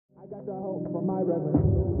From my reverence,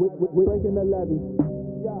 we breaking the levee.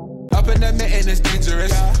 Yeah. Up in the mitten, it's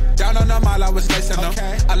dangerous. Yeah. Down on the mile, I was lacing them.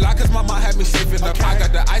 I lock cause my mom had me saving up. I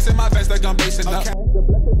got the ice in my vest like I'm basing up. The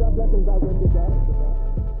blessings, I rip it up.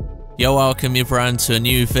 Yo, welcome everyone to a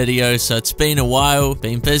new video. So it's been a while,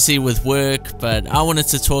 been busy with work, but I wanted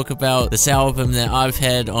to talk about this album that I've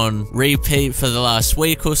had on repeat for the last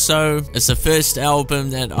week or so. It's the first album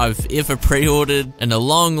that I've ever pre-ordered in a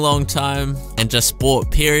long time and just bought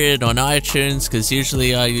period on iTunes, because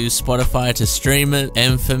usually I use Spotify to stream it,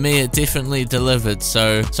 and for me it definitely delivered.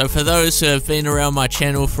 So for those who have been around my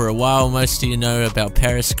channel for a while, most of you know about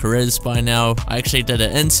Parris Chariz by now. I actually did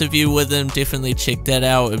an interview with him, definitely check that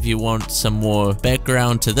out if you want some more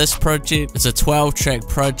background to this project. It's a 12-track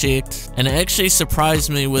project, and it actually surprised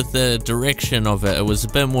me with the direction of it. It was a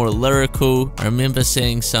bit more lyrical. I remember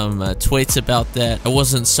seeing some tweets about that. It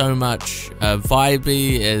wasn't so much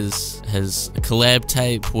vibey as his collab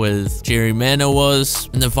tape with Jerry Manor was,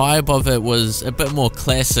 and the vibe of it was a bit more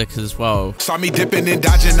classic as well. Saw me dipping and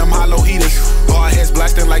dodging them hollow heaters. Bald heads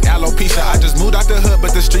blasting like alopecia. I just moved out the hood,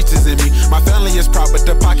 but the streets is in me. My family is proud, but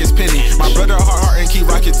the pocket's penny. My brother heart and keep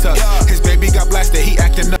rocking tough. His baby got blasted, he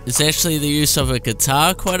acting up. It's actually the use of a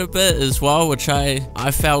guitar quite a bit as well, which I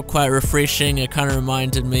felt quite refreshing. It kind of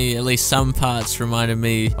reminded me, at least some parts reminded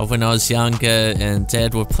me of when I was younger and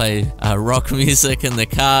Dad would play rock music in the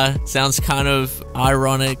car. Sounds kind of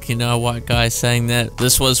ironic, you know, a white guy saying that.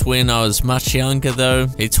 This was when I was much younger though.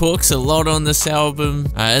 He talks a lot on this album.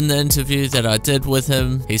 In the interview that I did with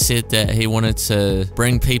him, he said that he wanted to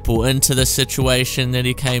bring people into the situation that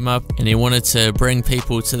he came up, and he wanted to bring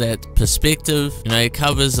people to that perspective. You know, he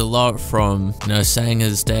covers a lot from, you know, saying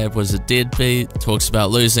his dad was a deadbeat, talks about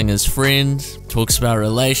losing his friend, talks about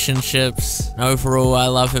relationships. And overall, I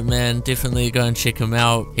love it, man. Definitely go and check him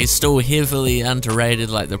out. He's still heavily underrated.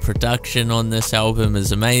 Like, the production on this album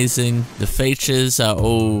is amazing. The features are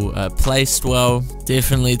all placed well.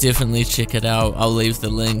 Definitely check it out. I'll leave the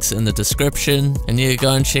links in the description. And yeah,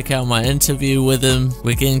 go and check out my interview with him.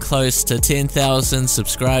 We're getting close to 10,000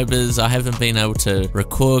 subscribers. I haven't been able to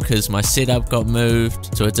record because my setup got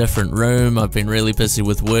moved to a different room. I've been really busy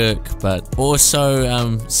with work, but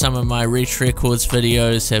also some of my Reach Records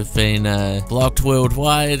videos have been blocked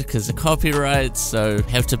worldwide because of copyright, so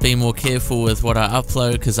have to be more careful with what I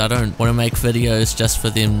upload because I don't want to make videos just for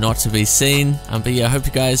them not to be seen. But yeah, I hope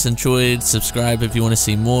you guys enjoyed. Subscribe if you want to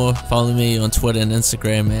see more. Follow me on Twitter and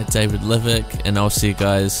Instagram at DavidLivick, and I'll see you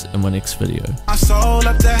guys in my next video. My soul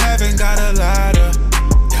up to heaven got a ladder.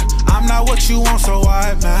 I'm not what you want, so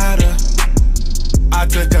why it matter? I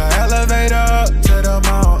took an elevator up to the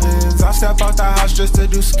mountains. I step out the house just to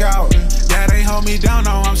do scouting. Dad ain't hold me down,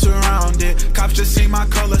 now I'm surrounded. Cops just see my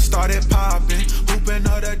color started popping. Hooping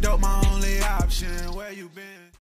up the dope, my only option. Where you been?